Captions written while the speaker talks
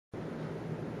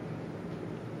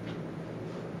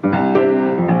The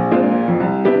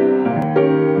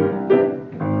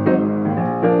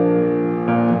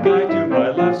guy to my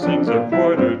left sings a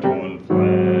quarter tone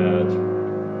flat.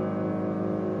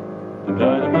 The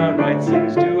guy to my right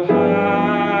sings too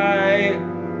high.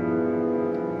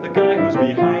 The guy who's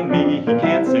behind me, he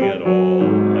can't sing at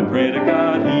all. I pray to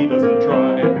God he doesn't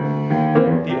try.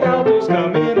 The altos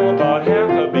come in about half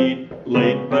a beat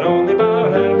late, but only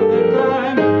about half of the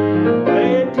time.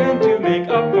 They intend to make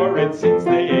up for it since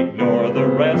they ignore the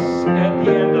rest at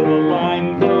the end of the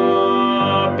line.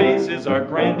 The basses are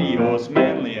grandiose,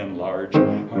 manly and large.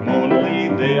 Harmonically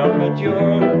they are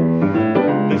mature.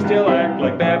 They still act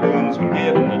like baboons when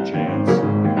given a chance.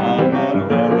 I'm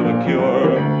unaware of a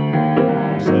cure.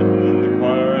 I'm sitting in the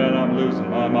choir and I'm losing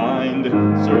my mind,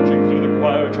 searching through the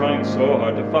choir, trying so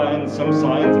hard to find some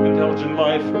signs of intelligent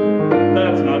life.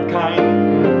 That's not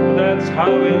kind, that's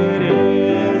how it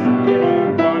is in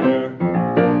a choir.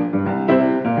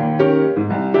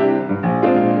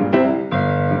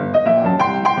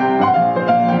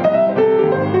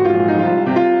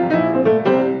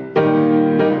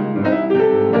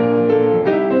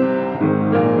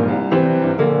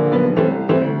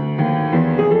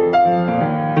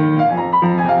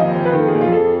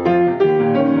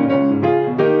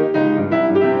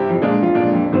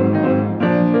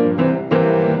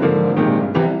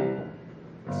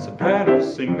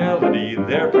 Sopranos sing melody,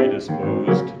 they're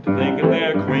predisposed to thinking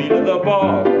they're queen of the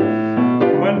ball.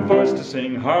 When forced to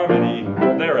sing harmony,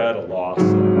 they're at a loss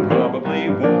and probably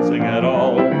won't sing at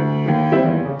all.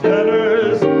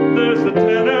 Tenors, there's the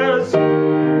tenors,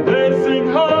 they sing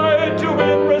high to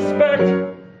win respect.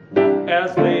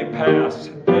 As they pass,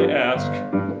 they ask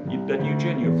that you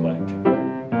genuflect.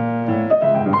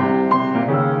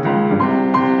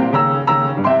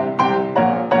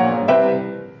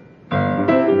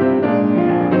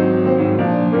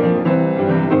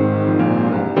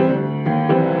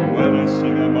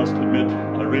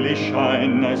 Really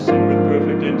shine. I sing with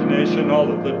perfect intonation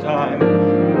all of the time.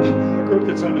 A group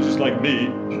that sounded just like me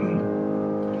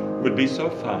would be so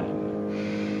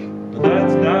fine. But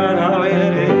that's not how it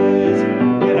is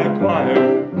in a choir.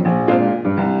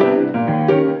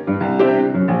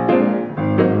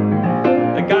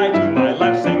 The guy to my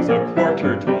left sings a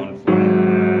quarter tone.